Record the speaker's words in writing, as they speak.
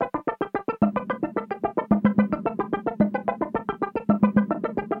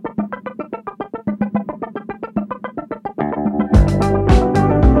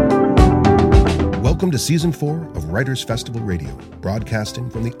Welcome to Season 4 of Writers Festival Radio, broadcasting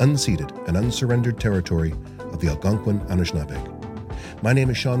from the unceded and unsurrendered territory of the Algonquin Anishinaabe. My name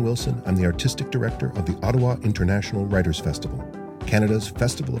is Sean Wilson. I'm the Artistic Director of the Ottawa International Writers Festival, Canada's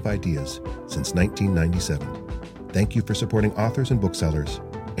Festival of Ideas since 1997. Thank you for supporting authors and booksellers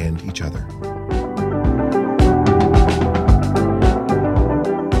and each other.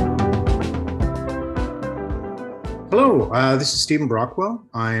 Hello, this is Stephen Brockwell.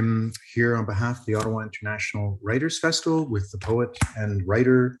 I'm here on behalf of the Ottawa International Writers Festival with the poet and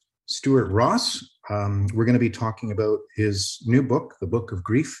writer Stuart Ross. We're going to be talking about his new book, The Book of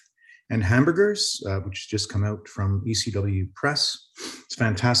Grief and Hamburgers, which has just come out from ECW Press. It's a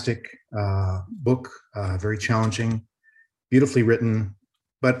fantastic book, very challenging, beautifully written,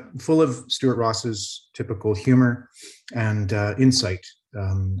 but full of Stuart Ross's typical humor and insight.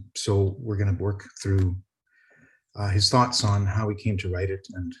 So we're going to work through his thoughts on how he came to write it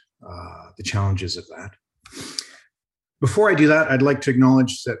and the challenges of that. Before I do that, I'd like to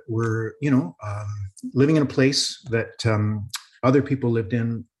acknowledge that we're, living in a place that other people lived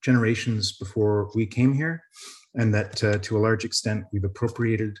in generations before we came here, and that to a large extent we've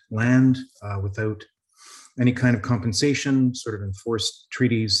appropriated land without any kind of compensation, sort of enforced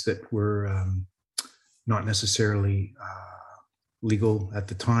treaties that were not necessarily legal at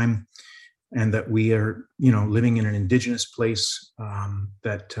the time. And that we are, living in an Indigenous place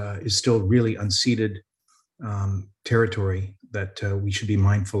that is still really unceded territory that we should be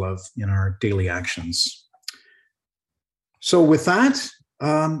mindful of in our daily actions. So with that,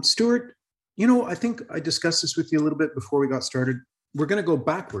 Stuart, I think I discussed this with you a little bit before we got started. We're going to go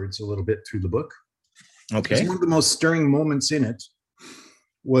backwards a little bit through the book. Okay. One of the most stirring moments in it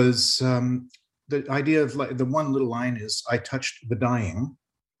was the idea of the one little line is, "I touched the dying,"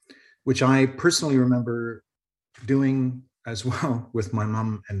 which I personally remember doing as well with my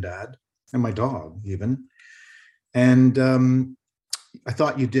mom and dad and my dog even. And I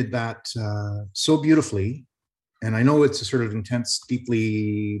thought you did that so beautifully. And I know it's a sort of intense,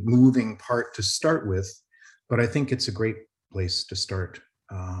 deeply moving part to start with, but I think it's a great place to start.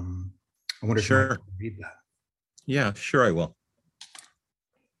 I wonder if you might read that. Yeah, sure I will.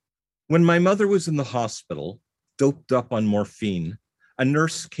 When my mother was in the hospital, doped up on morphine, a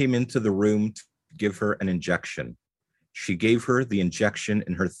nurse came into the room to give her an injection. She gave her the injection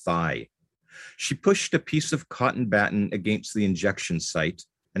in her thigh. She pushed a piece of cotton batting against the injection site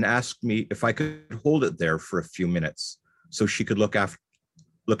and asked me if I could hold it there for a few minutes so she could look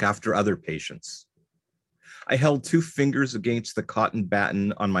after other patients. I held 2 fingers against the cotton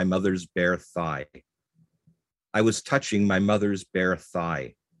batting on my mother's bare thigh. I was touching my mother's bare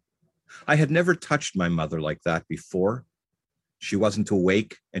thigh. I had never touched my mother like that before. She wasn't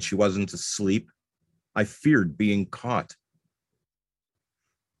awake and she wasn't asleep. I feared being caught.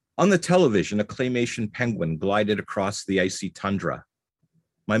 On the television, a claymation penguin glided across the icy tundra.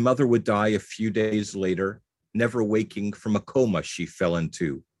 My mother would die a few days later, never waking from a coma she fell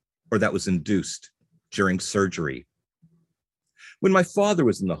into, or that was induced during surgery. When my father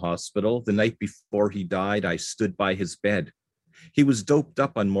was in the hospital, the night before he died, I stood by his bed. He was doped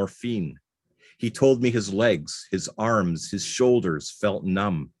up on morphine. He told me his legs, his arms, his shoulders felt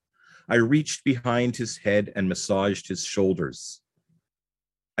numb. I reached behind his head and massaged his shoulders.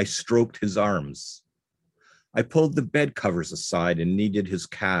 I stroked his arms. I pulled the bed covers aside and kneaded his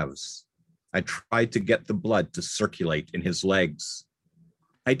calves. I tried to get the blood to circulate in his legs.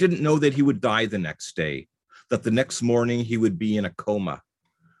 I didn't know that he would die the next day, that the next morning he would be in a coma.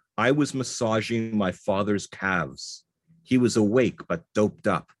 I was massaging my father's calves. He was awake but doped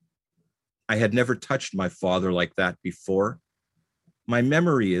up. I had never touched my father like that before. My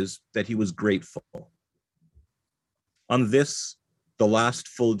memory is that he was grateful. On this, the last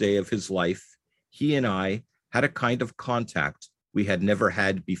full day of his life, he and I had a kind of contact we had never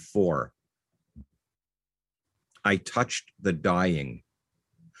had before. I touched the dying.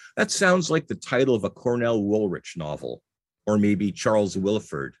 That sounds like the title of a Cornell Woolrich novel, or maybe Charles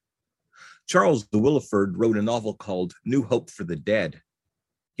Willeford. Charles Willeford wrote a novel called New Hope for the Dead.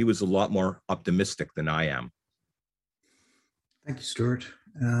 He was a lot more optimistic than I am. Thank you, Stuart.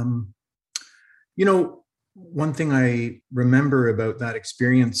 One thing I remember about that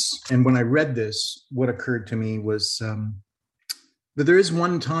experience, and when I read this, what occurred to me was that there is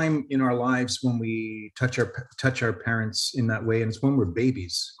one time in our lives when we touch our parents in that way, and it's when we're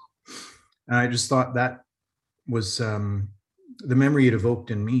babies. And I just thought that was the memory it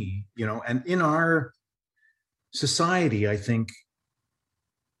evoked in me, and in our society, I think.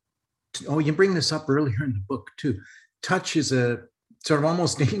 You bring this up earlier in the book too. Touch is a sort of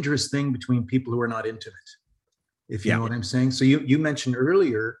almost dangerous thing between people who are not intimate, if you know what I'm saying. So you mentioned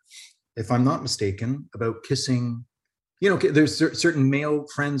earlier if I'm not mistaken, about kissing. You know, there's certain male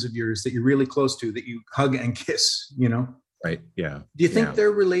friends of yours that you're really close to that you hug and kiss, you know? Right. Yeah. Do you think Yeah.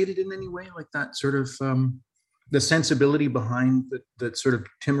 they're related in any way, like that sort of the sensibility behind that sort of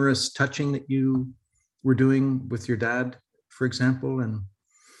timorous touching that you were doing with your dad, for example? And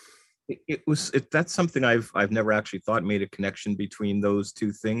that's something I've never actually thought made a connection between those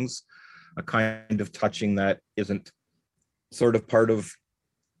two things. A kind of touching that isn't sort of part of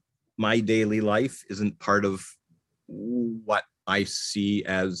my daily life, isn't part of what I see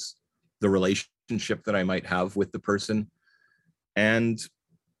as the relationship that I might have with the person. And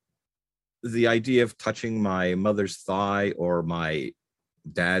the idea of touching my mother's thigh or my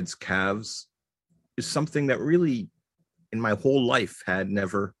dad's calves is something that really in my whole life had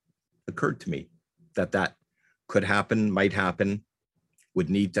never occurred to me, that could happen, might happen, would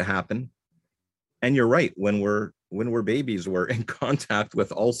need to happen. And you're right, when we're babies, we're in contact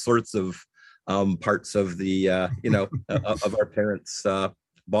with all sorts of parts of the of our parents'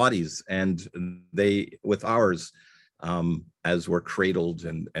 bodies, and they with ours, as we're cradled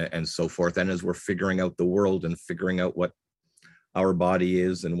and so forth, and as we're figuring out the world and figuring out what our body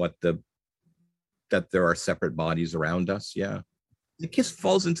is and that there are separate bodies around us. Yeah, the kiss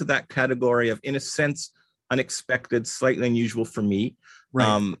falls into that category of, in a sense, unexpected, slightly unusual for me.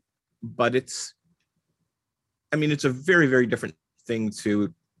 right. But it's a very, very different thing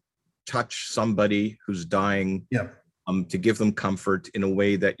to touch somebody who's dying, Yeah. to give them comfort in a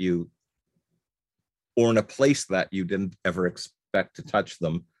way that or in a place that you didn't ever expect to touch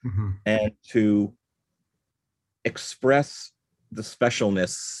them, Mm-hmm. and to express the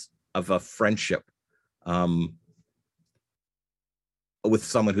specialness of a friendship with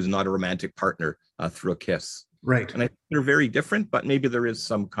someone who's not a romantic partner through a kiss. Right. And I think they're very different, but maybe there is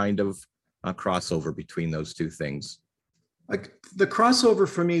some kind of crossover between those two things. Like the crossover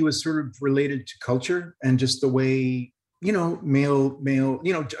for me was sort of related to culture and just the way, you know, male,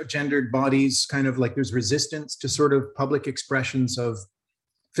 you know, gendered bodies, kind of like there's resistance to sort of public expressions of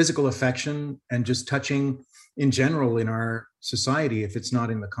physical affection and just touching in general in our society, if it's not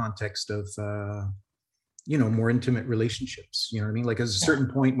in the context of you know, more intimate relationships. You know what I mean? Like, at a certain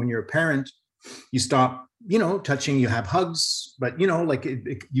point when you're a parent, you stop, you know, touching, you have hugs, but you know, like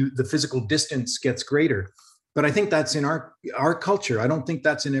the physical distance gets greater. But I think that's in our culture. I don't think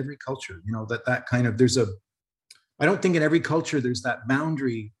that's in every culture, you know, that kind of, I don't think in every culture there's that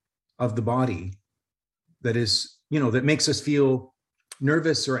boundary of the body that is, you know, that makes us feel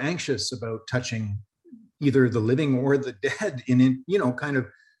nervous or anxious about touching either the living or the dead in you know, kind of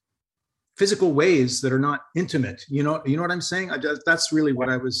physical ways that are not intimate. You know what I'm saying? That's really what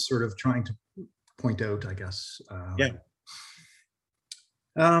I was sort of trying to point out, I guess. Yeah.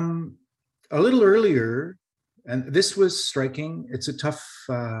 A little earlier, and this was striking. It's a tough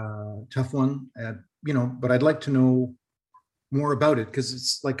one, you know, but I'd like to know more about it because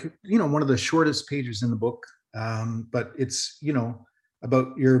it's like, you know, one of the shortest pages in the book. But it's, you know,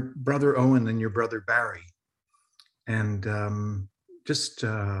 about your brother Owen and your brother Barry. And just,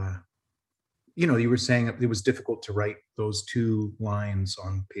 you know, you were saying it was difficult to write those two lines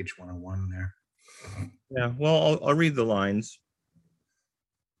on page 101 there. Yeah, well, I'll read the lines.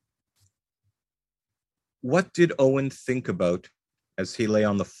 What did Owen think about as he lay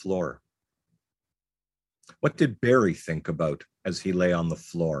on the floor? What did Barry think about as he lay on the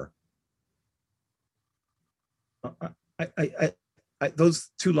floor? Those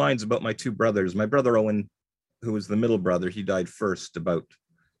two lines about my two brothers, my brother Owen, who was the middle brother, he died first about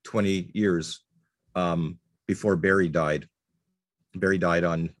 20 years before Barry died. Barry died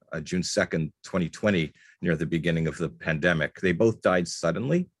on June 2nd, 2020, near the beginning of the pandemic. They both died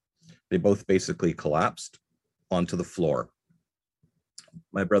suddenly. They both basically collapsed onto the floor.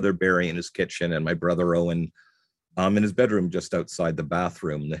 My brother Barry in his kitchen and my brother Owen in his bedroom just outside the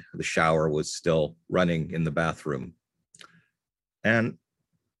bathroom. The shower was still running in the bathroom. And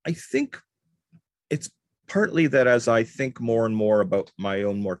I think it's partly that as I think more and more about my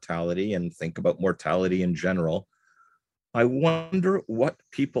own mortality and think about mortality in general, I wonder what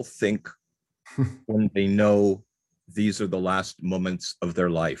people think when they know these are the last moments of their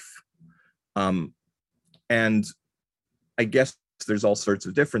life. And I guess there's all sorts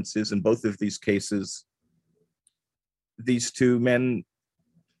of differences in both of these cases. These two men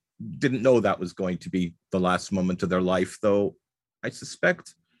didn't know that was going to be the last moment of their life, though I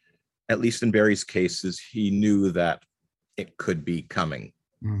suspect, at least in Barry's cases, he knew that it could be coming.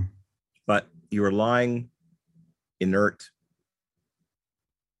 Mm. But you were lying inert,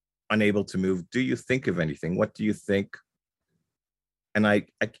 unable to move. Do you think of anything? What do you think? And I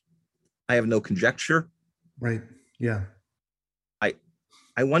have no conjecture. Right. Yeah.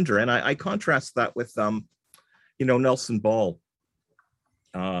 I wonder, and I contrast that with, Nelson Ball,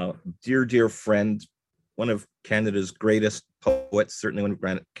 dear friend, one of Canada's greatest poets, certainly one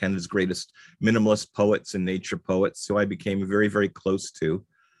of Canada's greatest minimalist poets and nature poets, who I became very, very close to.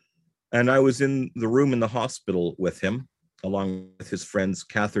 And I was in the room in the hospital with him, along with his friends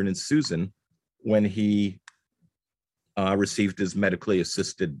Catherine and Susan, when he received his medically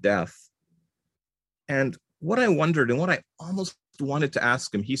assisted death. And what I wondered, and what I almost wanted to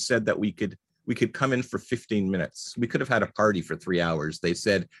ask him, he said that we could come in for 15 minutes. We could have had a party for 3 hours. They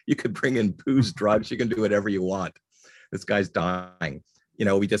said, you could bring in booze, drugs, you can do whatever you want. This guy's dying.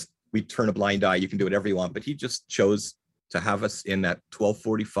 We turn a blind eye, you can do whatever you want. But he just chose to have us in at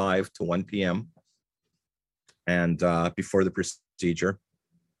 12:45 to 1 p.m. and before the procedure.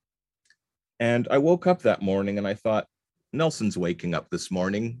 And I woke up that morning and I thought, Nelson's waking up this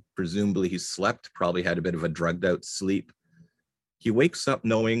morning. Presumably he slept, probably had a bit of a drugged out sleep. He wakes up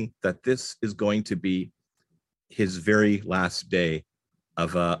knowing that this is going to be his very last day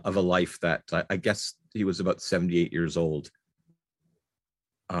of a life that I guess he was about 78 years old.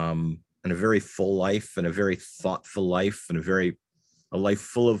 And a very full life, and a very thoughtful life, and a life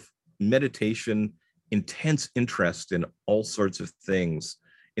full of meditation, intense interest in all sorts of things,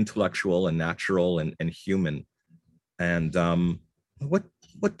 intellectual and natural and human. And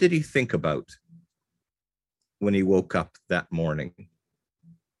what did he think about when he woke up that morning?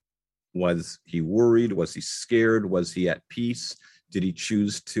 Was he worried? Was he scared? Was he at peace? Did he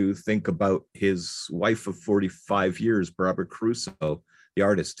choose to think about his wife of 45 years, Barbara Crusoe, the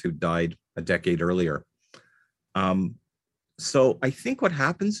artist who died a decade earlier? So I think what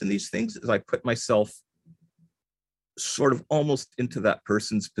happens in these things is I put myself sort of almost into that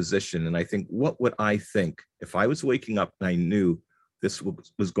person's position. And I think, what would I think if I was waking up and I knew this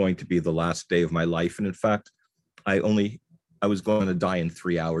was going to be the last day of my life? And in fact, I was going to die in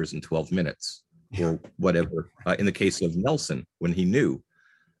 3 hours and 12 minutes or whatever, in the case of Nelson, when he knew.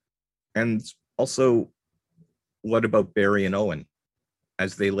 And also, what about Barry and Owen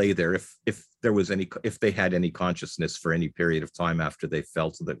as they lay there? If they had any consciousness for any period of time after they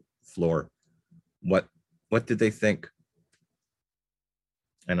fell to the floor, what did they think?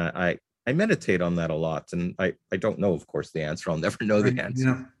 And I meditate on that a lot, and I don't know, of course, the answer. I'll never know the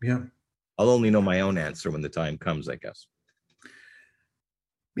answer. Yeah. I'll only know my own answer when the time comes, I guess.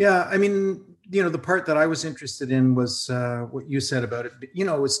 Yeah, I mean, the part that I was interested in was what you said about it.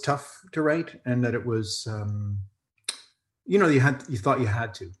 It was tough to write, and that it was, you thought you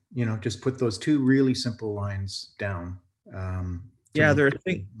had to, just put those two really simple lines down. There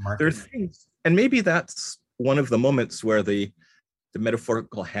are things, and maybe that's one of the moments where the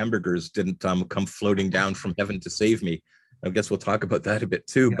metaphorical hamburgers didn't come floating down from heaven to save me. I guess we'll talk about that a bit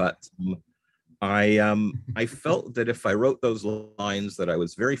too. Yeah. But I felt that if I wrote those lines that I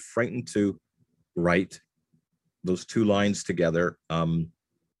was very frightened to write, those two lines together,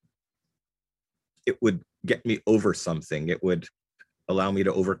 it would get me over something. It would allow me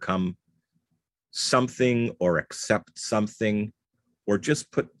to overcome something or accept something, or just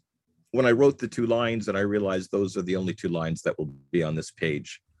when I wrote the two lines and I realized those are the only two lines that will be on this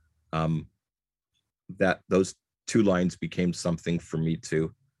page, that those two lines became something for me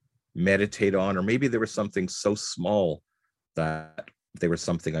to meditate on, or maybe there was something so small that they were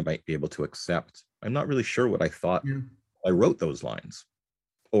something I might be able to accept. I'm not really sure what I thought I wrote those lines,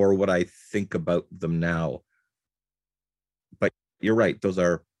 or what I think about them now. But you're right; those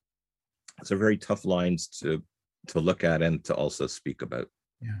are very tough lines to look at and to also speak about.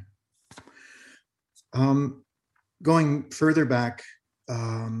 Yeah. Going further back,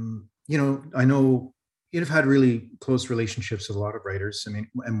 I know you've had really close relationships with a lot of writers. I mean,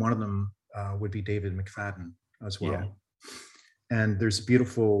 and one of them would be David McFadden as well. Yeah. And there's a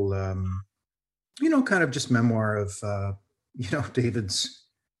beautiful, kind of just memoir of, David's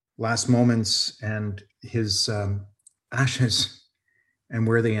last moments and his ashes and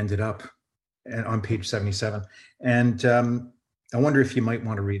where they ended up, and on page 77. And I wonder if you might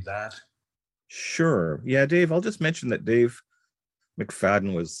want to read that. Sure. Yeah, Dave, I'll just mention that Dave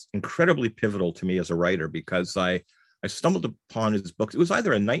McFadden was incredibly pivotal to me as a writer, because I stumbled upon his books. It was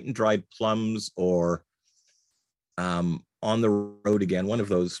either A Night in Dried Plums or On the Road Again, one of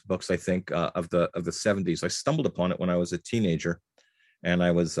those books, I think, of the 70s. I stumbled upon it when I was a teenager, and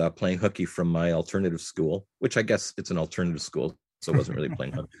I was playing hooky from my alternative school, which I guess it's an alternative school, so I wasn't really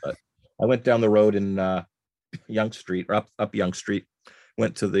playing hooky. But I went down the road in Yonge Street, or up Yonge Street,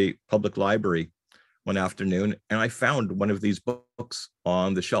 went to the public library one afternoon, and I found one of these books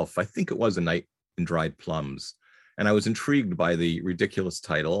on the shelf. I think it was A Night in Dried Plums. And I was intrigued by the ridiculous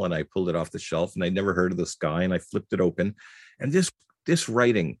title, and I pulled it off the shelf, and I'd never heard of this guy, and I flipped it open. And this this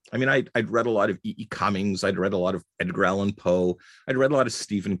writing. I mean, I'd read a lot of E.E. Cummings. I'd read a lot of Edgar Allan Poe. I'd read a lot of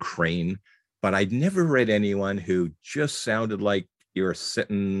Stephen Crane, but I'd never read anyone who just sounded like you were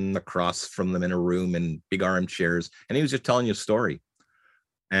sitting across from them in a room in big armchairs, and he was just telling you a story.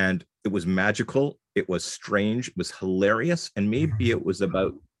 And it was magical. It was strange. It was hilarious. And maybe it was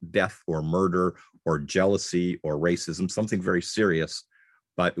about death or murder or jealousy or racism, something very serious,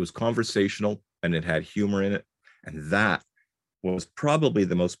 but it was conversational and it had humor in it. And that was probably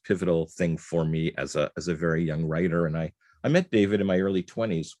the most pivotal thing for me as a very young writer. And I met David in my early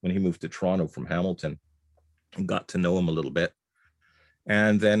 20s when he moved to Toronto from Hamilton and got to know him a little bit.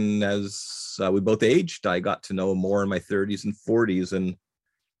 And then as we both aged, I got to know him more in my 30s and 40s. And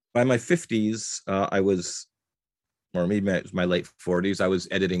by my 50s, or maybe my late 40s, I was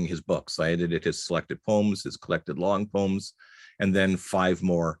editing his books. I edited his selected poems, his collected long poems, and then four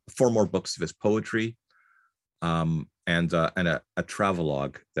more books of his poetry, and a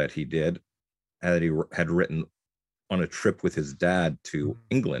travelogue that he did, that he had written on a trip with his dad to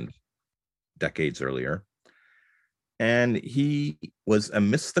England decades earlier. And he was a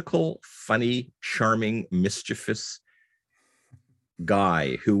mystical, funny, charming, mischievous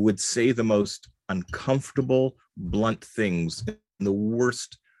guy who would say the most uncomfortable, blunt things in the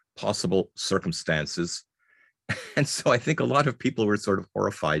worst possible circumstances. And so I think a lot of people were sort of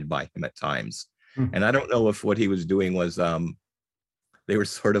horrified by him at times. And I don't know if what he was doing was they were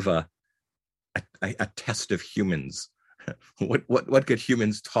sort of a test of humans. What could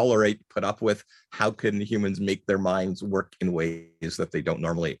humans tolerate, put up with? How can humans make their minds work in ways that they don't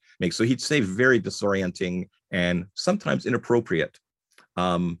normally make? So he'd say very disorienting and sometimes inappropriate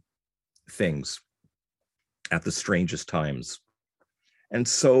things at the strangest times. And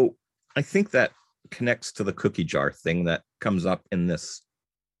so I think that connects to the cookie jar thing that comes up in this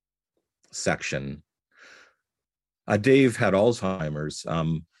section. Dave had Alzheimer's,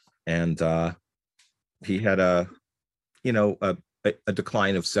 and he had a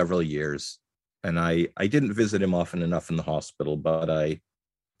decline of several years. And I didn't visit him often enough in the hospital, but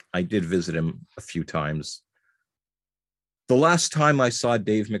I did visit him a few times. The last time I saw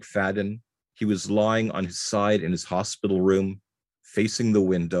Dave McFadden, he was lying on his side in his hospital room, facing the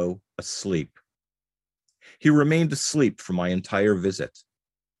window, asleep. He remained asleep for my entire visit.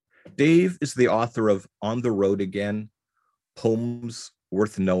 Dave is the author of On the Road Again, Poems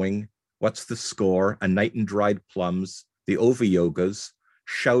Worth Knowing, What's the Score, A Night in Dried Plums, The Ova Yogas,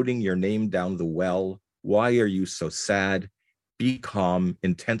 Shouting Your Name Down the Well, Why Are You So Sad, Be Calm,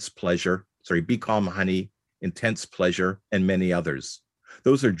 Be Calm, Honey, Intense Pleasure, and many others.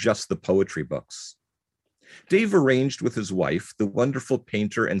 Those are just the poetry books. Dave arranged with his wife, the wonderful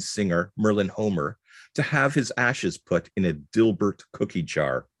painter and singer Merlin Homer, to have his ashes put in a Dilbert cookie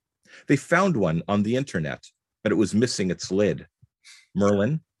jar. They found one on the internet, but it was missing its lid.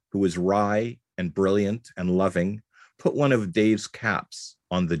 Merlin, who was wry and brilliant and loving, put one of Dave's caps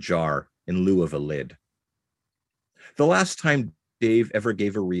on the jar in lieu of a lid. The last time Dave ever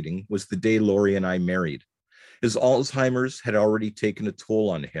gave a reading was the day Laurie and I married. His Alzheimer's had already taken a toll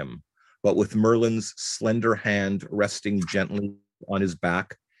on him, but with Merlin's slender hand resting gently on his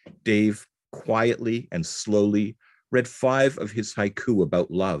back, Dave quietly and slowly read 5 of his haiku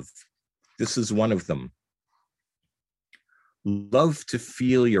about love. This is one of them. Love to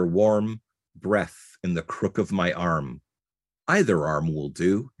feel your warm breath in the crook of my arm. Either arm will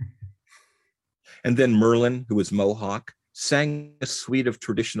do. And then Merlin, who was Mohawk, sang a suite of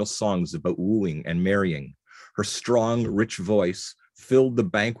traditional songs about wooing and marrying. Her strong, rich voice filled the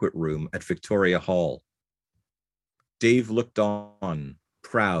banquet room at Victoria Hall. Dave looked on,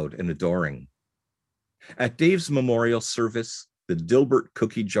 proud and adoring. At Dave's memorial service, the Dilbert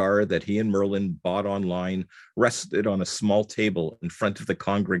cookie jar that he and Merlin bought online rested on a small table in front of the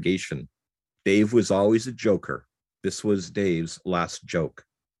congregation. Dave was always a joker. This was Dave's last joke.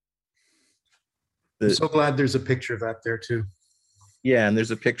 I'm so glad there's a picture of that there too. Yeah, and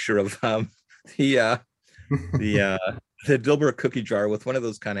there's a picture of the Dilbert cookie jar with one of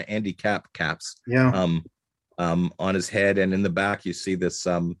those kind of Andy caps. Yeah. On his head, and in the back you see this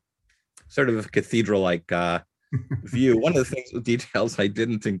sort of cathedral-like view. One of the details I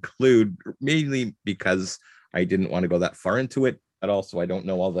didn't include, mainly because I didn't want to go that far into it, but also I don't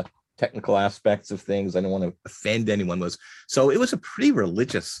know all the technical aspects of things. I don't want to offend anyone. So it was a pretty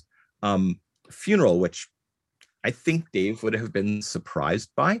religious funeral, which I think Dave would have been surprised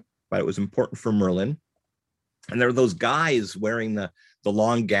by, but it was important for Merlin. And there are those guys wearing the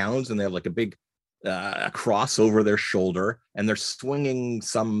long gowns, and they have like a big cross over their shoulder, and they're swinging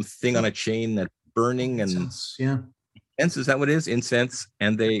something on a chain that's burning. And Incense, is that what it is? Incense.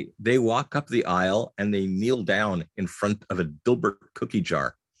 And they walk up the aisle and they kneel down in front of a Dilbert cookie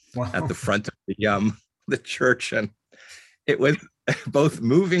jar at the front of the church. And it was both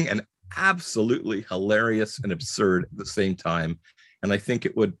moving and absolutely hilarious and absurd at the same time. And I think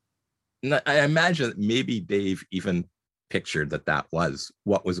I imagine that maybe Dave even pictured that was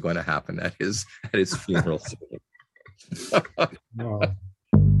what was going to happen at his funeral. Wow.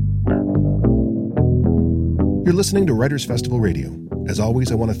 You're listening to Writers Festival Radio. As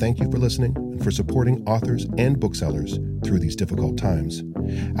always, I want to thank you for listening and for supporting authors and booksellers through these difficult times.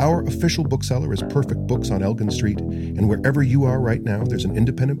 Our official bookseller is Perfect Books on Elgin Street, and wherever you are right now, there's an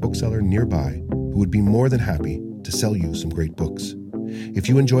independent bookseller nearby who would be more than happy to sell you some great books. If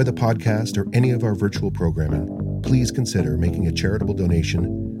you enjoy the podcast or any of our virtual programming, please consider making a charitable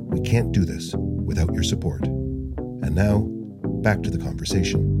donation. We can't do this without your support. And now, back to the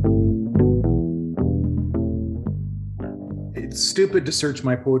conversation. It's stupid to search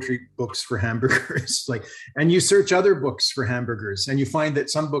my poetry books for hamburgers, and you search other books for hamburgers, and you find that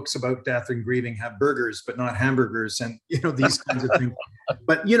some books about death and grieving have burgers, but not hamburgers, and these kinds of things.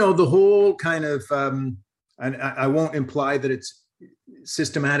 But the whole kind of, and I won't imply that it's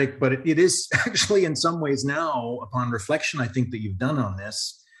systematic, but it is actually in some ways now, upon reflection, I think that you've done on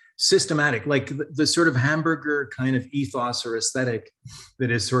this, systematic, like the sort of hamburger kind of ethos or aesthetic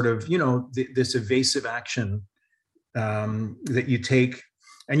that is sort of, this evasive action that you take.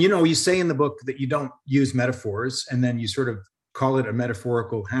 And, you say in the book that you don't use metaphors, and then you sort of call it a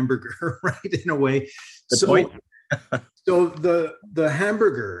metaphorical hamburger, right, in a way. So the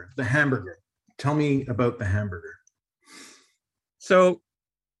hamburger, tell me about the hamburger. So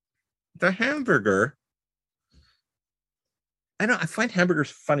the hamburger, I find hamburgers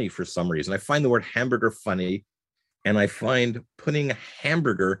funny for some reason. I find the word hamburger funny, and I find putting a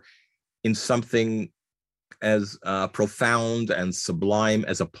hamburger in something as profound and sublime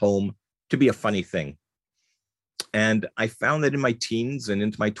as a poem to be a funny thing. And I found that in my teens and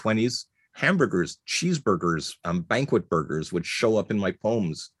into my 20s, hamburgers, cheeseburgers, banquet burgers would show up in my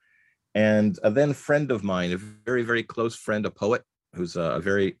poems. And a then friend of mine, a very, very close friend, a poet who's a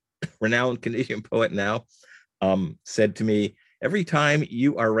very renowned Canadian poet now, said to me, every time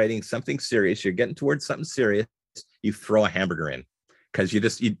you are writing something serious, you're getting towards something serious, you throw a hamburger in because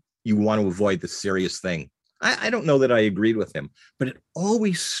you want to avoid the serious thing. I don't know that I agreed with him, but it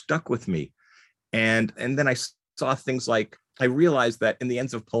always stuck with me. And then I saw things like, I realized that in the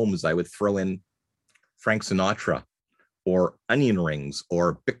ends of poems, I would throw in Frank Sinatra or onion rings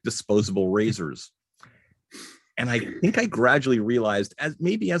or Bic disposable razors. And I think I gradually realized, as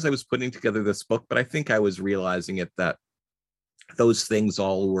I was putting together this book, but I think I was realizing it, that those things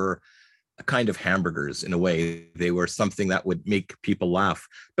all were a kind of hamburgers in a way. They were something that would make people laugh.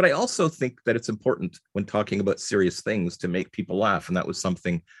 But I also think that it's important when talking about serious things to make people laugh. And that was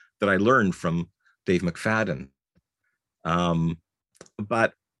something that I learned from Dave McFadden.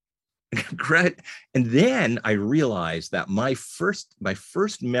 But and then I realized that my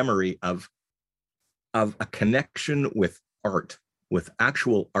first memory of a connection with art, with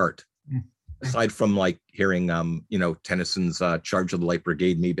actual art, aside from like hearing, Tennyson's Charge of the Light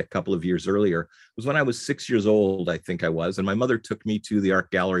Brigade maybe a couple of years earlier, was when I was 6 years old, I think I was. And my mother took me to the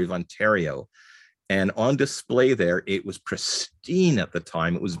Art Gallery of Ontario. And on display there, it was pristine at the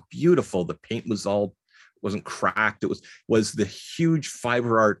time. It was beautiful. The paint wasn't cracked. It was the huge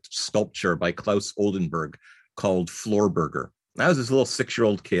fiber art sculpture by Klaus Oldenburg called Floorburger. I was this little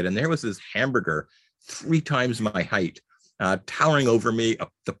 6-year-old kid, and there was this hamburger 3 times my height, towering over me.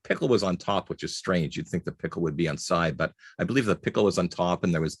 The pickle was on top, which is strange. You'd think the pickle would be on side, but I believe the pickle was on top,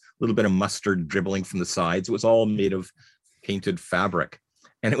 and there was a little bit of mustard dribbling from the sides. It was all made of painted fabric.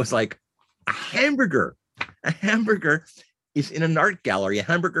 And it was like a hamburger. A hamburger is in an art gallery. A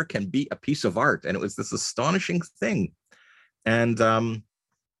hamburger can be a piece of art. And it was this astonishing thing. And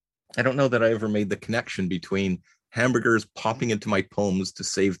I don't know that I ever made the connection between hamburgers popping into my poems to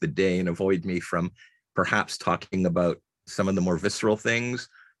save the day and avoid me from perhaps talking about some of the more visceral things,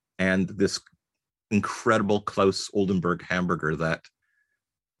 and this incredible Klaus Oldenburg hamburger that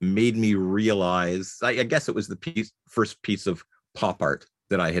made me realize, I guess it was the first piece of pop art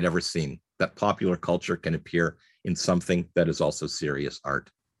that I had ever seen, that popular culture can appear in something that is also serious art.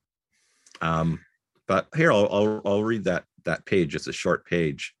 But here, I'll read that page. It's a short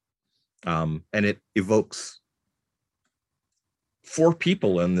page. And it evokes 4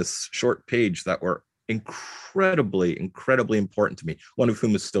 people in this short page that were incredibly, incredibly important to me. One of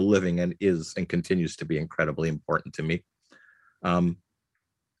whom is still living and continues to be incredibly important to me.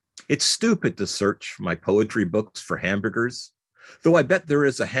 It's stupid to search my poetry books for hamburgers, though I bet there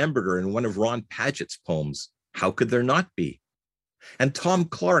is a hamburger in one of Ron Padgett's poems How could there not be? And Tom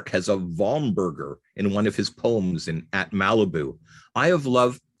Clark has a Wahlberger in one of his poems in At Malibu. I have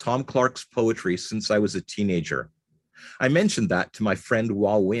loved Tom Clark's poetry since I was a teenager. I mentioned that to my friend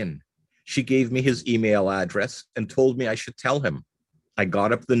Wa Win. She gave me his email address and told me I should tell him. I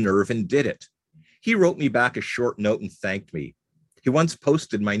got up the nerve and did it. He wrote me back a short note and thanked me. He once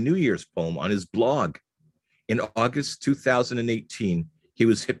posted my New Year's poem on his blog. In August 2018, he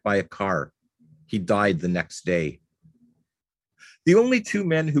was hit by a car. He died the next day. The only two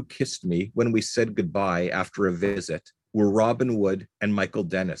men who kissed me when we said goodbye after a visit were Robin Wood and Michael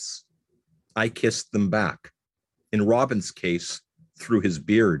Dennis. I kissed them back. In Robin's case, through his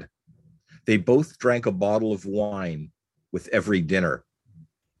beard. They both drank a bottle of wine with every dinner.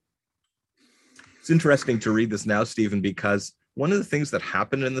 It's interesting to read this now, Stephen, because one of the things that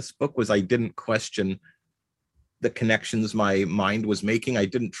happened in this book was I didn't question the connections my mind was making. I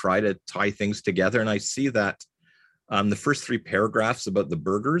didn't try to tie things together. And I see that the first three paragraphs about the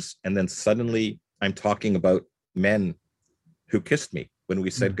burgers, and then suddenly I'm talking about men who kissed me when we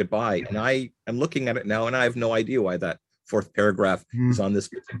said goodbye. And I am looking at it now, and I have no idea why that fourth paragraph is on this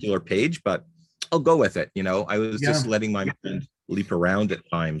particular page, but I'll go with it. You know, I was just letting my mind leap around at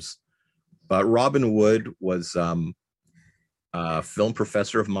times. But Robin Wood was a film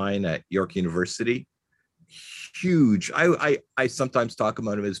professor of mine at York University. Huge. I sometimes talk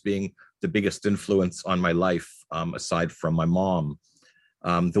about him as being the biggest influence on my life, aside from my mom.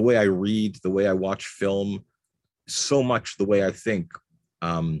 The way I read, the way I watch film, so much the way I think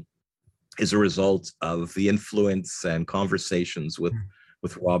is a result of the influence and conversations with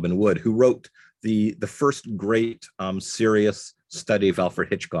Robin Wood, who wrote the first great serious study of Alfred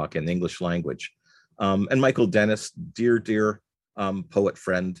Hitchcock in the English language. And Michael Dennis, dear poet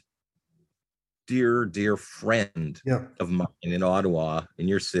friend, dear friend of mine in Ottawa, in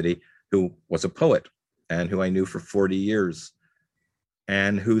your city, who was a poet and who I knew for 40 years,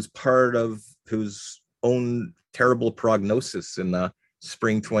 and whose own terrible prognosis in the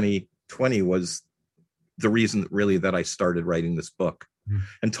spring 2020 was the reason really that I started writing this book.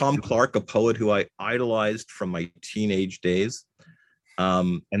 And Tom Clark, a poet who I idolized from my teenage days,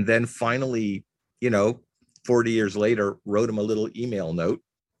 and then finally, 40 years later, wrote him a little email note,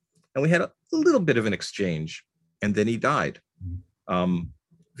 and we had a little bit of an exchange, and then he died.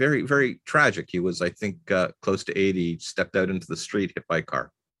 Very, very tragic. He was, I think, close to 80, stepped out into the street, hit by a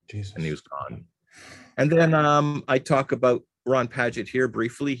car, Jesus. And he was gone. And then I talk about Ron Padgett here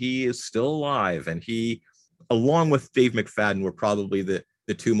briefly. He is still alive, and he, along with Dave McFadden, were probably the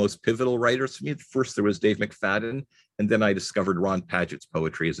two most pivotal writers for me. First, there was Dave McFadden, and then I discovered Ron Padgett's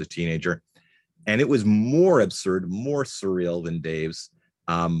poetry as a teenager. And it was more absurd, more surreal than Dave's,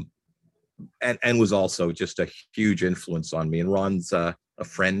 and was also just a huge influence on me. And Ron's a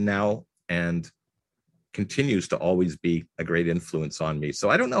friend now and continues to always be a great influence on me.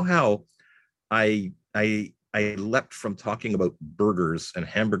 So I don't know how I leapt from talking about burgers and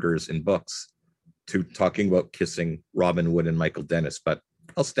hamburgers in books to talking about kissing Robin Wood and Michael Dennis, but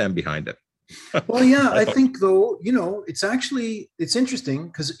I'll stand behind it. Well, yeah, I think though, it's interesting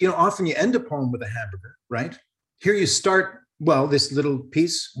because, often you end a poem with a hamburger, right? Here you start, this little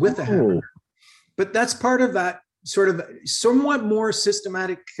piece with a hamburger, but that's part of that sort of somewhat more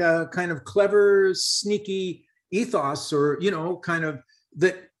systematic, kind of clever, sneaky ethos, or, kind of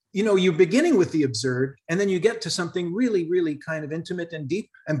that, you're beginning with the absurd and then you get to something really, really kind of intimate and deep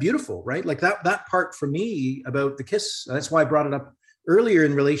and beautiful, right? Like that part for me about the kiss, that's why I brought it up earlier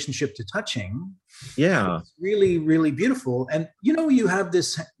in relationship to touching. Yeah. It's really, really beautiful. And, you have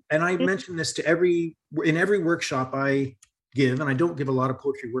this, and I mention this in every workshop I give, and I don't give a lot of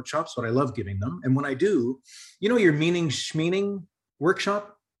poetry workshops, but I love giving them. And when I do, your meaning schmeaning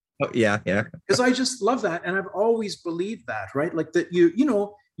workshop. Oh, yeah. Because I just love that. And I've always believed that, right? Like that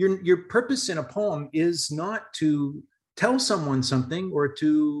your purpose in a poem is not to tell someone something or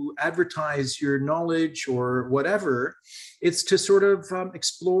to advertise your knowledge or whatever. It's to sort of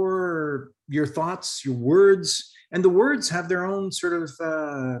explore your thoughts, your words, and the words have their own sort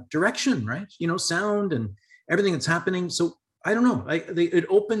of direction, right? Sound and everything that's happening. So I don't know. It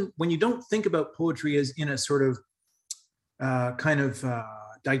opened when you don't think about poetry as in a sort of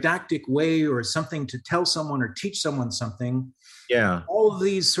didactic way or something to tell someone or teach someone something. Yeah. All of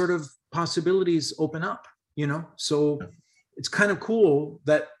these sort of possibilities open up, so it's kind of cool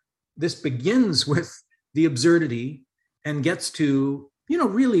that this begins with the absurdity and gets to,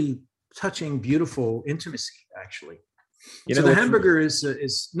 really touching, beautiful intimacy, actually. So the hamburger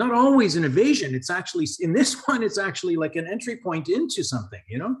is not always an evasion. It's actually, in this one, it's actually like an entry point into something,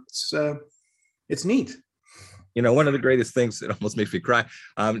 it's neat. One of the greatest things, it almost makes me cry.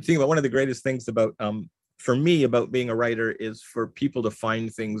 Thinking about one of the greatest things about for me about being a writer is for people to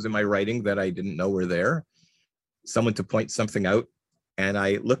find things in my writing that I didn't know were there, someone to point something out. And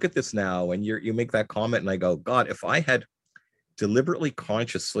I look at this now and you make that comment and I go, God, if I had deliberately,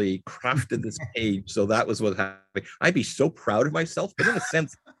 consciously crafted this page so that was what happened, I'd be so proud of myself. But in a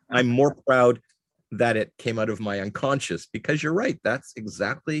sense, I'm more proud that it came out of my unconscious, because you're right. That's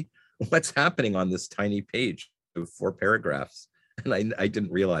exactly what's happening on this tiny page of 4 paragraphs. And I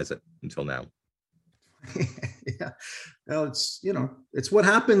didn't realize it until now. Yeah, well, it's what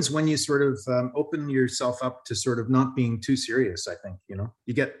happens when you sort of open yourself up to sort of not being too serious. I think,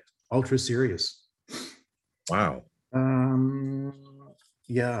 you get ultra serious. Wow.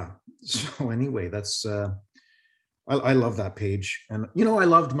 Yeah. So anyway, that's I love that page, and I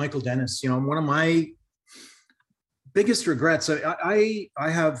loved Michael Dennis. One of my biggest regrets. I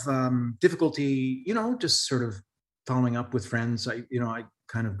have difficulty, just sort of following up with friends. I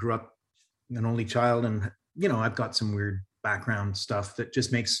kind of grew up an only child, and I've got some weird background stuff that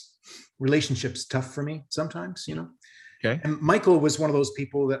just makes relationships tough for me sometimes. Okay. And Michael was one of those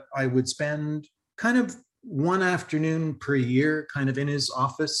people that I would spend kind of one afternoon per year kind of in his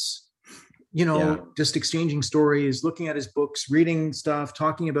office, just exchanging stories, looking at his books, reading stuff,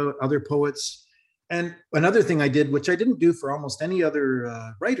 talking about other poets. And another thing I did, which I didn't do for almost any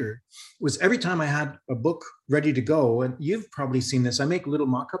other writer, was every time I had a book ready to go, and you've probably seen this, I make little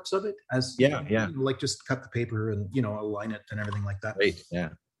mock-ups of it as like just cut the paper and align it and everything like that. Right. Yeah.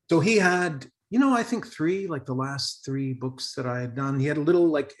 So he had, I think 3, like the last 3 books that I had done, he had a little,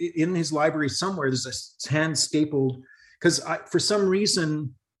 like in his library somewhere, there's a hand stapled, because for some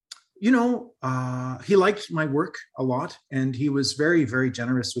reason, he liked my work a lot, and he was very, very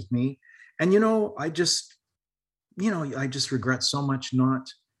generous with me. And, I just regret so much not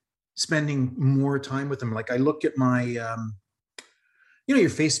spending more time with him. Like I look at my, your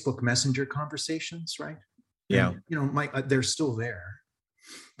Facebook Messenger conversations, right? Yeah. And, they're still there.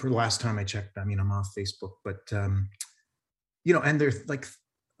 For the last time I checked, I'm off Facebook, but, and there's like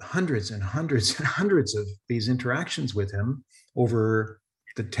hundreds and hundreds and hundreds of these interactions with him over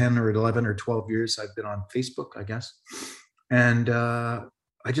the 10 or 11 or 12 years I've been on Facebook, I guess. And,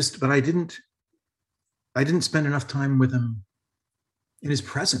 I didn't spend enough time with him in his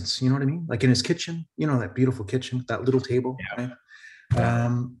presence. You know what I mean? Like in his kitchen, that beautiful kitchen, that little table. Yeah.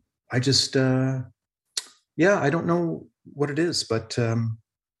 Right? I just, I don't know what it is, but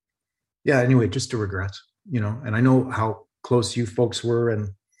anyway, just a regret, and I know how close you folks were, and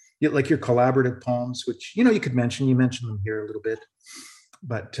like your collaborative poems, which, you mentioned them here a little bit,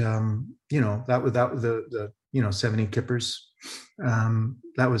 but, that was the 70 Kippers.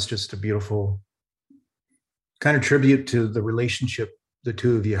 That was just a beautiful kind of tribute to the relationship the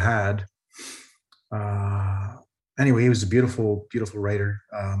two of you had. Anyway, he was a beautiful, beautiful writer.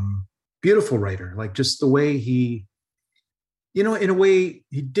 Beautiful writer, like just the way he, in a way,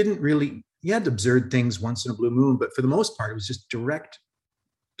 he had absurd things once in a blue moon, but for the most part, it was just direct,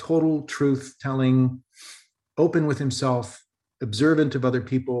 total truth telling, open with himself, observant of other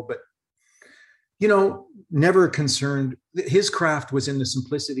people, but, never concerned. His craft was in the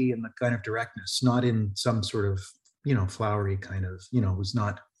simplicity and the kind of directness, not in some sort of, flowery kind of, it was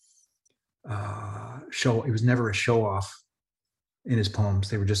not it was never a show off in his poems.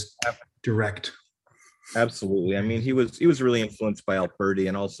 They were just direct. Absolutely. I mean, he was really influenced by Alberti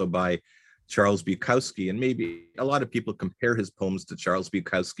and also by Charles Bukowski. And maybe a lot of people compare his poems to Charles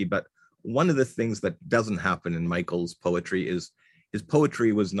Bukowski, but one of the things that doesn't happen in Michael's poetry is his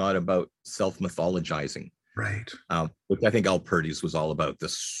poetry was not about self-mythologizing. Right. Which I think Alberti's was all about, the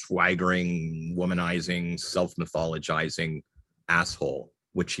swaggering, womanizing, self-mythologizing asshole,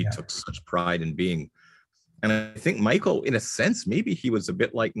 which he took such pride in being. And I think Michael, in a sense, maybe he was a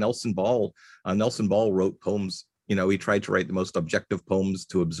bit like Nelson Ball. Nelson Ball wrote poems, he tried to write the most objective poems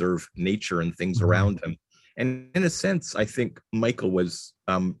to observe nature and things around him. And in a sense, I think Michael was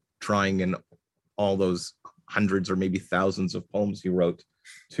trying in all those hundreds or maybe thousands of poems he wrote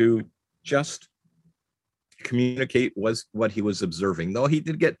to just communicate was what he was observing, though he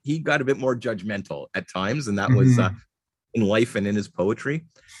got a bit more judgmental at times, and that was in life and in his poetry.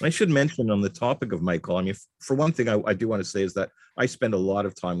 And I should mention on the topic of Michael, I mean, for one thing, I do want to say is that I spend a lot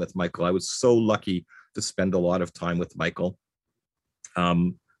of time with Michael. I was so lucky to spend a lot of time with Michael.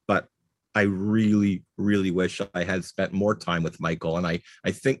 But I really, really wish I had spent more time with Michael. And I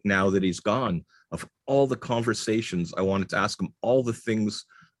think now that he's gone, of all the conversations I wanted to ask him, all the things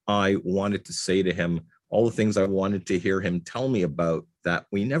I wanted to say to him, all the things I wanted to hear him tell me about that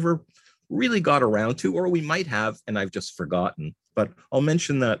we never really got around to, or we might have, and I've just forgotten. But I'll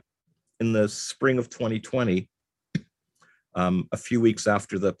mention that in the spring of 2020, a few weeks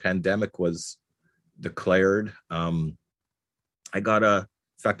after the pandemic was declared. In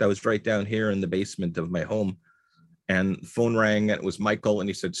fact, I was right down here in the basement of my home, and the phone rang, and it was Michael, and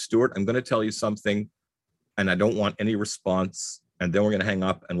he said, "Stuart, I'm going to tell you something, and I don't want any response, and then we're going to hang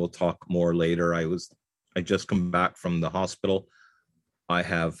up and we'll talk more later." I just come back from the hospital. I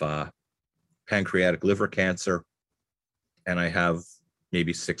have pancreatic liver cancer, and I have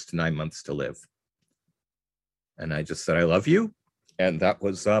maybe 6 to 9 months to live. And I just said, "I love you." And that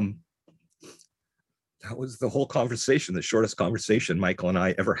was the whole conversation, the shortest conversation Michael and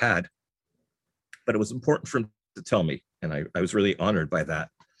I ever had. But it was important for him to tell me, and I was really honored by that.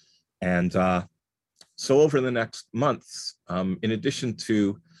 And so over the next months, in addition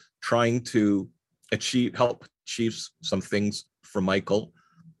to trying to help achieve some things for Michael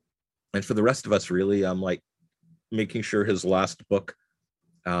and for the rest of us, really, like making sure his last book,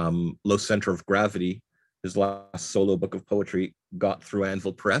 Low Center of Gravity, his last solo book of poetry, got through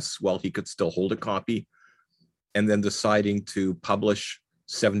Anvil Press while he could still hold a copy, and then deciding to publish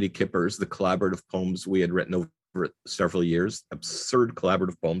 70 Kippers, the collaborative poems we had written over several years, absurd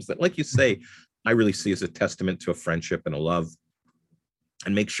collaborative poems that, like you say, I really see as a testament to a friendship and a love,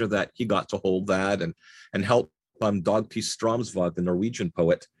 and make sure that he got to hold that and help Dag T. Stromsvag, the Norwegian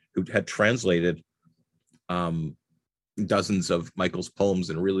poet who had translated dozens of Michael's poems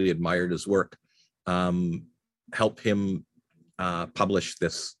and really admired his work, help him publish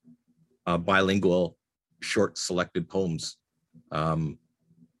this bilingual short selected poems,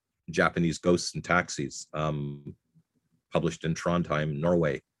 Japanese Ghosts and Taxis, published in Trondheim,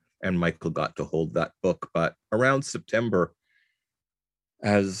 Norway. And Michael got to hold that book. But around September,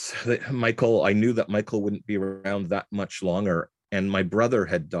 I knew that Michael wouldn't be around that much longer. And my brother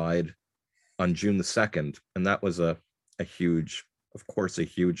had died on June the 2nd. And that was a huge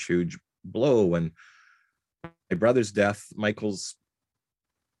blow. And my brother's death, Michael's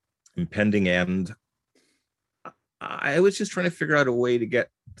impending end, I was just trying to figure out a way to get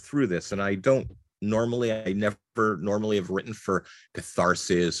through this. And I never normally have written for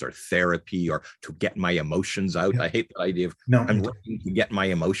catharsis or therapy or to get my emotions out. Yeah. I hate the idea of I'm writing to get my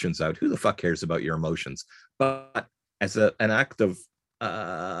emotions out. Who the fuck cares about your emotions? But as an act of,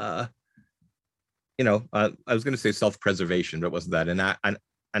 I was going to say self-preservation, but it wasn't that.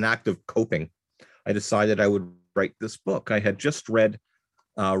 An act of coping, I decided I would write this book. I had just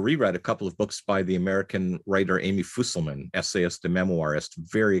reread a couple of books by the American writer Amy Fusselman, essayist and memoirist,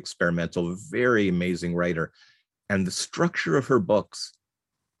 very experimental, very amazing writer. And the structure of her books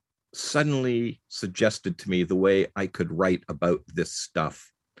suddenly suggested to me the way I could write about this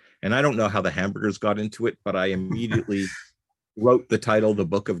stuff. And I don't know how the hamburgers got into it, but I immediately wrote the title, The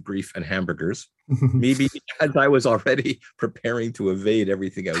Book of Grief and Hamburgers, maybe as I was already preparing to evade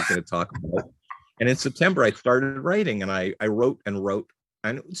everything I was going to talk about. And in September, I started writing, and I wrote and wrote.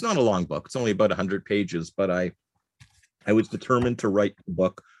 And it's not a long book. It's only about 100 pages, but I was determined to write the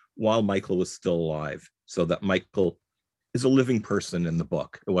book while Michael was still alive, so that Michael is a living person in the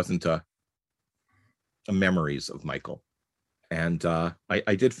book. It wasn't a memories of Michael. And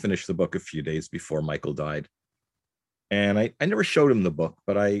I did finish the book a few days before Michael died. And I never showed him the book,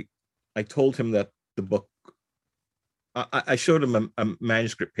 but I told him that the book, I showed him a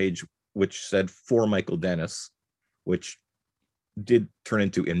manuscript page which said "For Michael Dennis," which did turn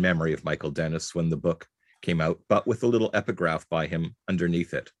into "In Memory of Michael Dennis" when the book came out, but with a little epigraph by him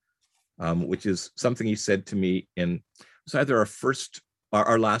underneath it, which is something he said to me it was either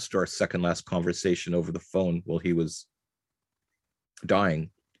our last or our second last conversation over the phone while he was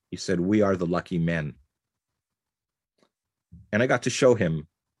dying. He said, "We are the lucky men." And I got to show him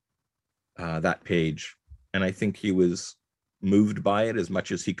that page, and I think he was moved by it as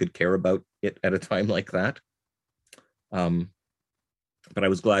much as he could care about it at a time like that. But I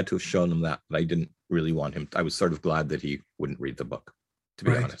was glad to have shown him that, but I didn't really want him. I was sort of glad that he wouldn't read the book, to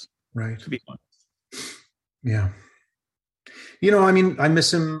be honest. Right. To be honest. Yeah. I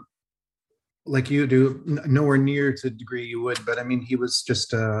miss him like you do, nowhere near to the degree you would, but he was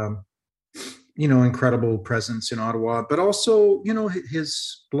just incredible presence in Ottawa, but also,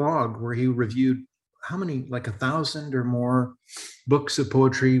 his blog where he reviewed how many, like 1,000 or more books of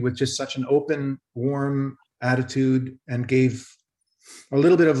poetry with just such an open, warm attitude, and gave a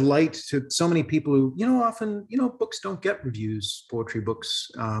little bit of light to so many people who, often, books don't get reviews, poetry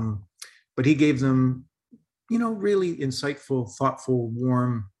books, but he gave them, really insightful, thoughtful,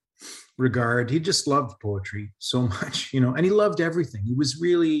 warm regard. He just loved poetry so much, and he loved everything. He was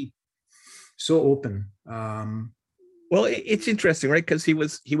really so open. Well, it's interesting, right? Because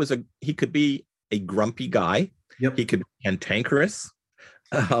he could be a grumpy guy. Yep. He could be cantankerous.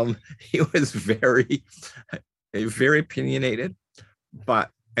 He was very, very opinionated,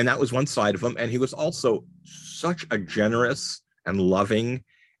 but And that was one side of him. And he was also such a generous and loving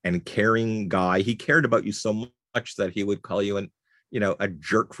and caring guy. He cared about you so much that he would call you a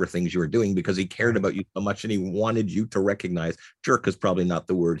jerk for things you were doing because he cared about you so much and he wanted you to recognize. Jerk is probably not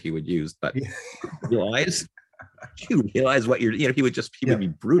the word he would use, but you realize what you're, he would be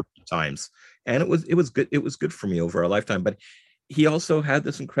brutal at times. And it was good. It was good for me over a lifetime. But he also had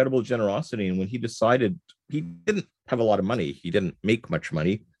this incredible generosity. And when he decided, he didn't have a lot of money, he didn't make much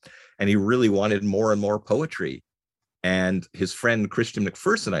money, and he really wanted more and more poetry. And his friend Christian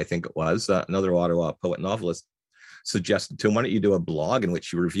McPherson, I think it was, another Ottawa poet novelist, suggested to him, why don't you do a blog in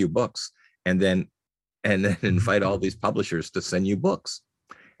which you review books and then invite all these publishers to send you books.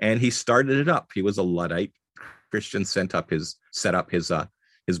 And he started it up. He was a Luddite. Christian set up his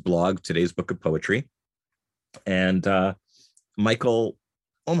blog, Today's Book of Poetry. And Michael,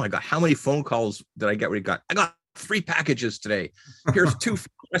 oh my God, how many phone calls did I get where he got? I got 3 packages today. Here's 2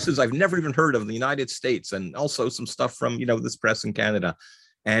 presses I've never even heard of in the United States, and also some stuff from this press in Canada.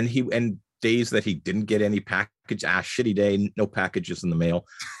 And days that he didn't get any package, shitty day, no packages in the mail.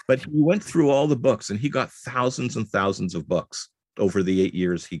 But he went through all the books and he got thousands and thousands of books over the 8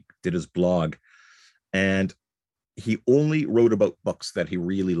 years he did his blog. And he only wrote about books that he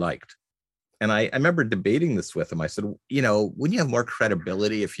really liked. And I remember debating this with him. I said, wouldn't you have more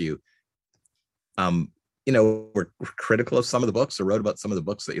credibility if you, were critical of some of the books or wrote about some of the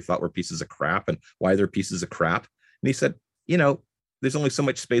books that you thought were pieces of crap and why they're pieces of crap? And he said, there's only so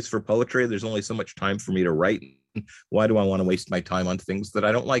much space for poetry. There's only so much time for me to write. Why do I want to waste my time on things that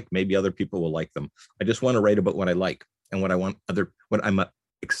I don't like? Maybe other people will like them. I just want to write about what I like and what I'm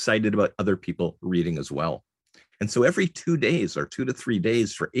excited about other people reading as well. And so every 2 days or 2 to 3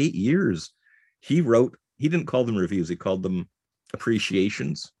 days for 8 years, he wrote, he didn't call them reviews. He called them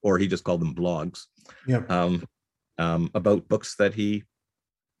appreciations, or he just called them blogs, about books that he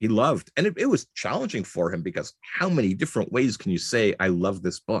loved. And it was challenging for him because how many different ways can you say, I love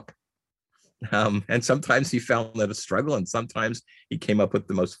this book? And sometimes he found that a struggle, and sometimes he came up with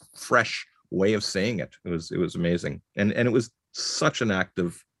the most fresh way of saying it. It was amazing. And it was such an act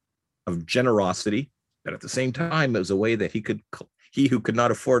of generosity, but at the same time, it was a way that he who could not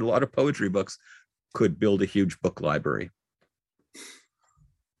afford a lot of poetry books could build a huge book library.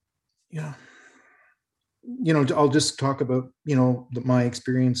 Yeah. I'll just talk about, my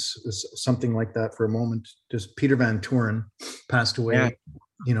experience with something like that for a moment. Just Peter Van Toren passed away,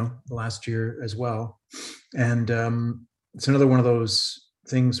 last year as well. And it's another one of those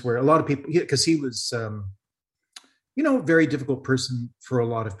things where a lot of people, because he was, very difficult person for a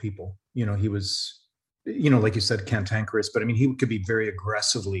lot of people. He was, like you said, cantankerous, but I mean, he could be very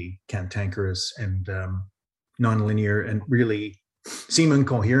aggressively cantankerous and nonlinear and really seem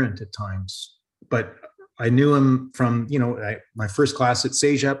incoherent at times. But I knew him from, my first class at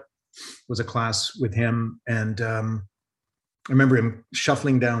CEGEP was a class with him. And I remember him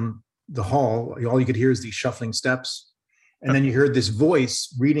shuffling down the hall. All you could hear is these shuffling steps. And then you heard this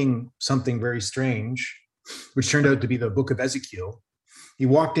voice reading something very strange, which turned out to be the Book of Ezekiel. He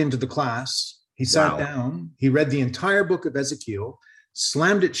walked into the class. He sat down. He read the entire Book of Ezekiel,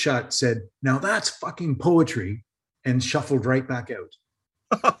 slammed it shut, said, "Now that's fucking poetry," and shuffled right back out.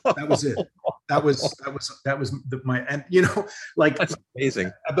 That was it. That was That's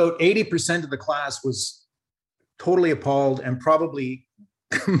amazing. About 80% of the class was totally appalled and probably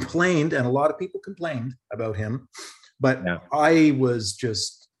complained, and a lot of people complained about him. But I was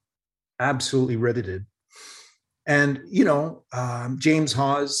just absolutely riveted. And, James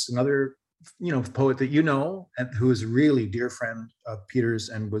Hawes, another, poet that and who is a really dear friend of Peter's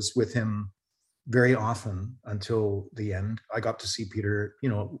and was with him very often until the end. I got to see Peter,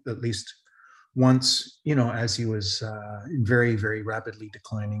 at least once, as he was in very, very rapidly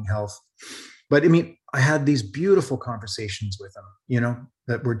declining health. But I mean, I had these beautiful conversations with him,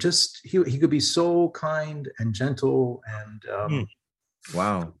 that were just, he could be so kind and gentle and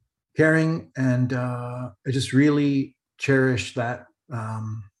caring. And I just really cherish that,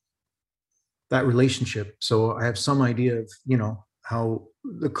 that relationship. So I have some idea of, how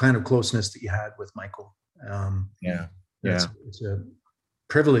the kind of closeness that you had with Michael. It's a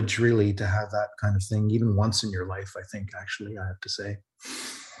privilege really to have that kind of thing, even once in your life, I think, actually, I have to say.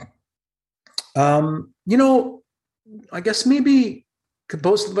 I guess maybe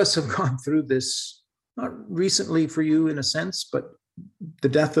most of us have gone through this, not recently for you in a sense, but the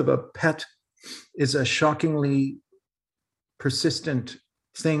death of a pet is a shockingly persistent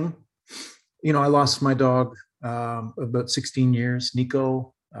thing. I lost my dog about 16 years,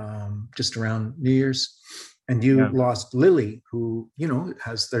 Nico, just around New Year's. And you lost Lily, who,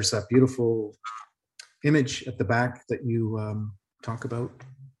 there's that beautiful image at the back that you talk about.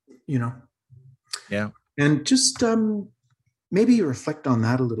 you know. Yeah. And just maybe reflect on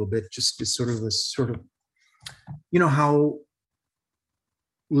that a little bit, just to sort of this sort of, you know, how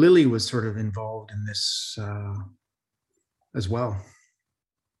Lily was sort of involved in this as well.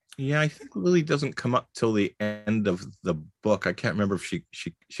 Yeah, I think Lily doesn't come up till the end of the book. I can't remember if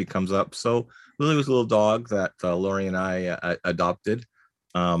she comes up. So Lily was a little dog that Laurie and I adopted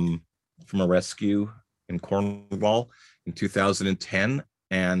from a rescue in Cornwall in 2010,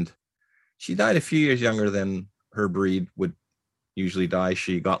 and she died a few years younger than her breed would usually die.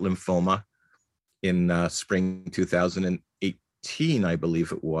 She got lymphoma in spring 2018, I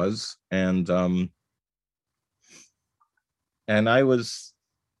believe it was, and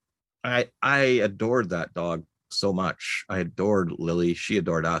I adored that dog so much. I adored Lily. She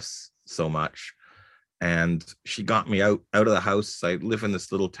adored us so much. And she got me out of the house. I live in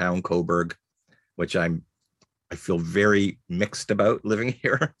this little town, Coburg, which I feel very mixed about living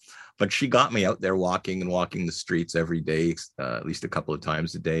here. But she got me out there walking the streets every day, at least a couple of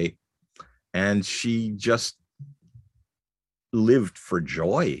times a day. And she just lived for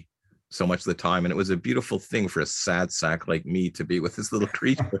joy so much of the time. And it was a beautiful thing for a sad sack like me to be with this little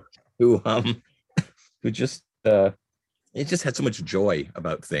creature who just it just had so much joy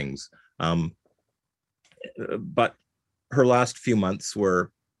about things. But her last few months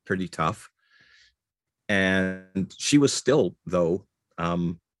were pretty tough, and she was still, though,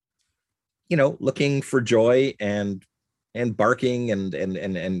 looking for joy and barking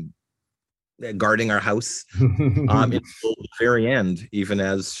and guarding our house until the very end, even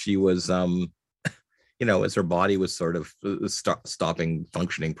as she was as her body was sort of stopping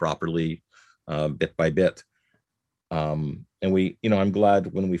functioning properly bit by bit. And I'm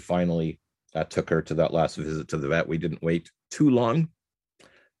glad when we finally took her to that last visit to the vet, we didn't wait too long.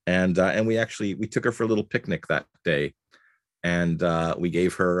 And we took her for a little picnic that day. And we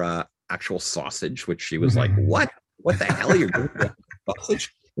gave her actual sausage, which she was like, what the hell are you doing with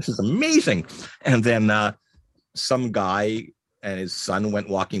sausage? This is amazing. And then some guy and his son went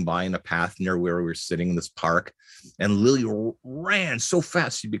walking by in a path near where we were sitting in this park. And Lily ran so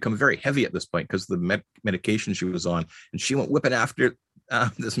fast, she'd become very heavy at this point because of the medication she was on. And she went whipping after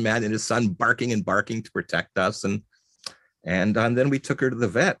this man and his son, barking to protect us. And then we took her to the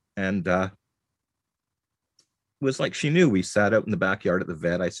vet. And it was like she knew. We sat out in the backyard at the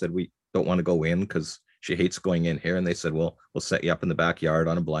vet. I said, we don't want to go in because she hates going in here. And they said, well, we'll set you up in the backyard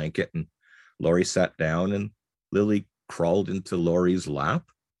on a blanket. And Laurie sat down and Lily crawled into Laurie's lap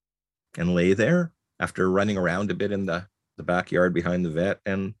and lay there after running around a bit in the backyard behind the vet.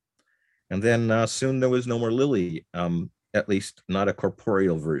 And then soon there was no more Lily, at least not a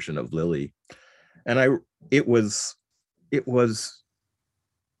corporeal version of Lily. And it was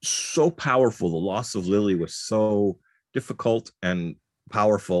so powerful. The loss of Lily was so difficult and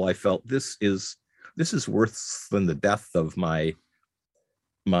powerful. I felt this is worse than the death of my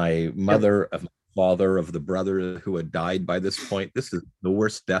mother, of my father, of the brother who had died by this point. This is the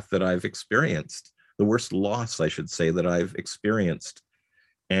worst death that I've experienced, the worst loss, I should say, that I've experienced.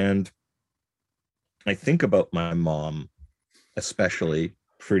 And I think about my mom, especially,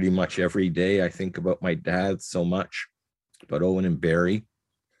 pretty much every day. I think about my dad so much, about Owen and Barry.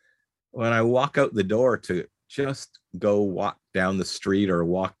 When I walk out the door to just go walk down the street or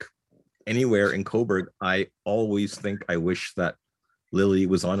walk anywhere in Coburg, I always think I wish that Lily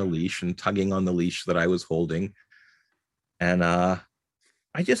was on a leash and tugging on the leash that I was holding. And I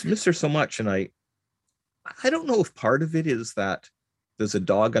just miss her so much. And I don't know if part of it is that, does a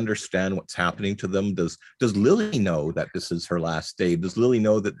dog understand what's happening to them? Does Lily know that this is her last day? Does Lily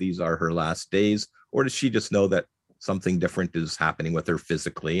know that these are her last days? Or does she just know that something different is happening with her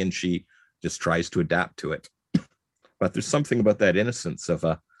physically and she just tries to adapt to it? But there's something about that innocence of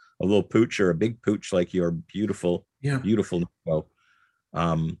a little pooch or a big pooch like your beautiful, beautiful Nico.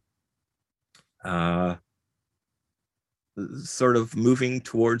 Sort of moving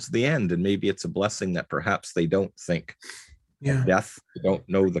towards the end, and maybe it's a blessing that perhaps they don't think of death. They don't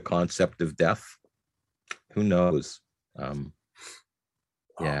know the concept of death. Who knows? No,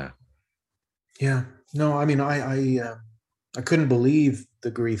 I mean, I couldn't believe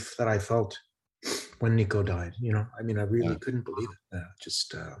the grief that I felt when Nico died. I mean, I really couldn't believe it.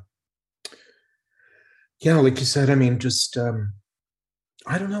 Like you said, I mean, just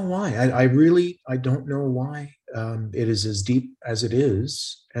I don't know why. I don't know why it is as deep as it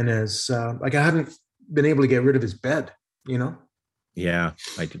is, and as I haven't been able to get rid of his bed. Yeah,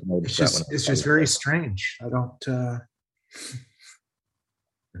 I did notice it's just very strange. I don't.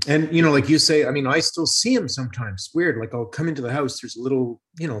 And like you say, I mean, I still see him sometimes. It's weird. Like I'll come into the house. There's a little,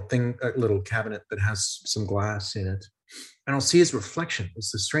 thing, a little cabinet that has some glass in it. and I'll see his reflection.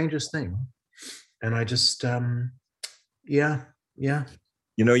 It's the strangest thing. And I just, yeah.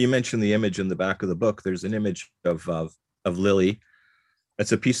 You know, you mentioned the image in the back of the book. There's an image of Lily.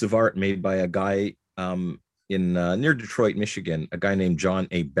 It's a piece of art made by a guy in near Detroit, Michigan, a guy named John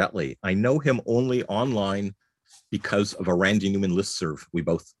A. Bentley. I know him only online because of a Randy Newman listserv we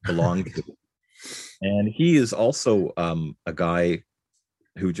both belong to. And he is also a guy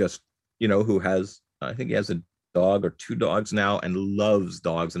who just, you know, who has, I think he has a dog or 2 dogs now and loves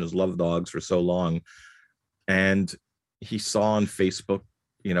dogs and has loved dogs for so long. And he saw on Facebook,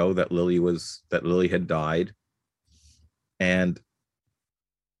 you know, that Lily had died. And it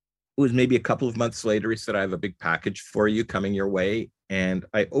was maybe a couple of months later, he said, I have a big package for you coming your way. And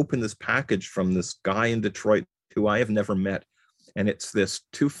I opened this package from this guy in Detroit who I have never met. And it's this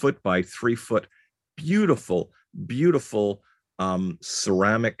 2-foot by 3-foot, beautiful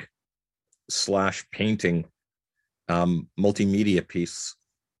ceramic / painting multimedia piece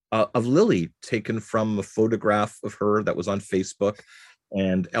of Lily, taken from a photograph of her that was on Facebook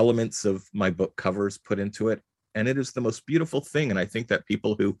and elements of my book covers put into it. And it is the most beautiful thing. And I think that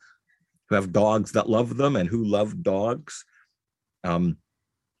people who have dogs that love them and who love dogs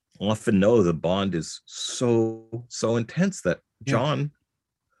often know the bond is so intense that John,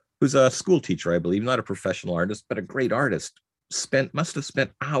 who's a school teacher, I believe, not a professional artist, but a great artist, must have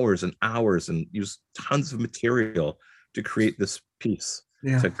spent hours and hours and used tons of material to create this piece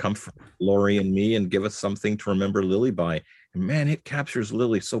to comfort Lori and me and give us something to remember Lily by. And man, it captures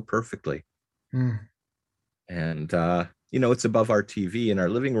Lily so perfectly. And you know, it's above our TV in our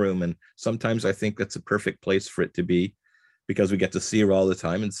living room, and sometimes I think that's a perfect place for it to be, because we get to see her all the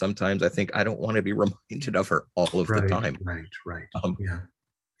time. And sometimes I think I don't want to be reminded of her all of the time. Right.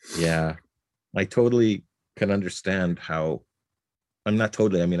 Yeah, I totally can understand how. I'm not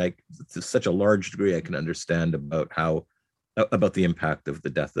totally. I mean, to such a large degree, I can understand about the impact of the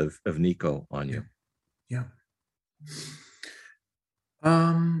death of Nico on you. Yeah.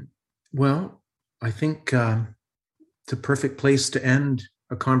 Well, I think it's a perfect place to end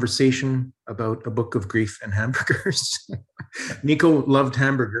a conversation about a book of grief and hamburgers. Nico loved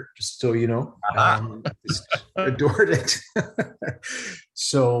hamburger, just so you know. Just adored it.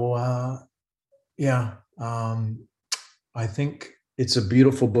 So, I think it's a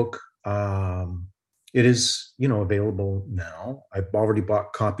beautiful book. It is, you know, available now. I've already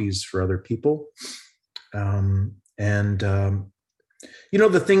bought copies for other people. You know,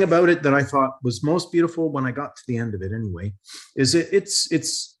 the thing about it that I thought was most beautiful when I got to the end of it anyway, is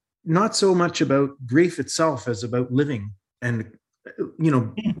it's not so much about grief itself as about living and, you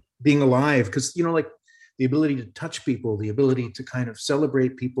know, being alive. Because, you know, like the ability to touch people, the ability to kind of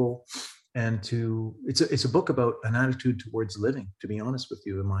celebrate people, and it's a book about an attitude towards living, to be honest with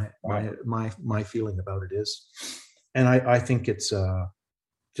you. And my feeling about it is, and I think it's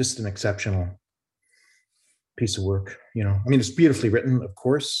just an exceptional piece of work. You know, I mean, it's beautifully written, of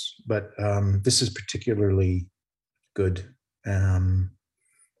course, but this is particularly good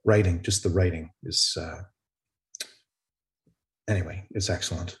writing. Just the writing is anyway, it's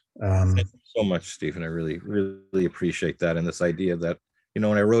excellent. Thank you so much, Stephen. I really appreciate that. And this idea that, you know,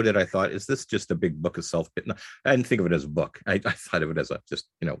 when I wrote it, I thought, is this just a big book of self-pity? No, I didn't think of it as a book. I thought of it as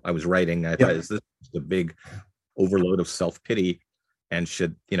I was writing. I thought, is this just a big overload of self-pity? And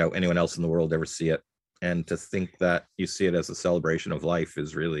should, you know, anyone else in the world ever see it? And to think that you see it as a celebration of life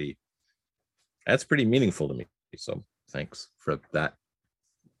is that's pretty meaningful to me. So thanks for that.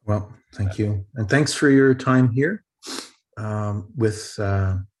 Well, thank you. And thanks for your time here with,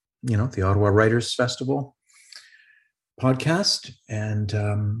 you know, the Ottawa Writers Festival podcast. And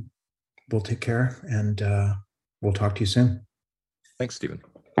we'll take care, and we'll talk to you soon. Thanks, Stephen.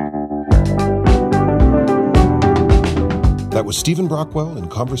 That was Stephen Brockwell in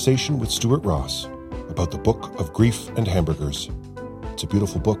conversation with Stuart Ross about the Book of Grief and Hamburgers. It's a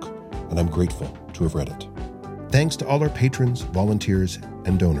beautiful book, and I'm grateful to have read it. Thanks to all our patrons, volunteers,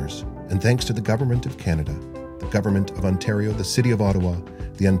 and donors. And thanks to the Government of Canada, the Government of Ontario, the City of Ottawa,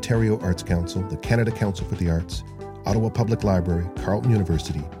 the Ontario Arts Council, the Canada Council for the Arts, Ottawa Public Library, Carleton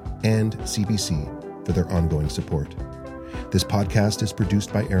University, and CBC for their ongoing support. This podcast is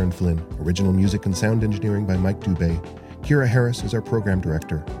produced by Aaron Flynn, original music and sound engineering by Mike Dubé. Kira Harris is our program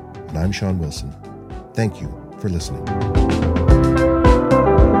director, and I'm Sean Wilson. Thank you for listening.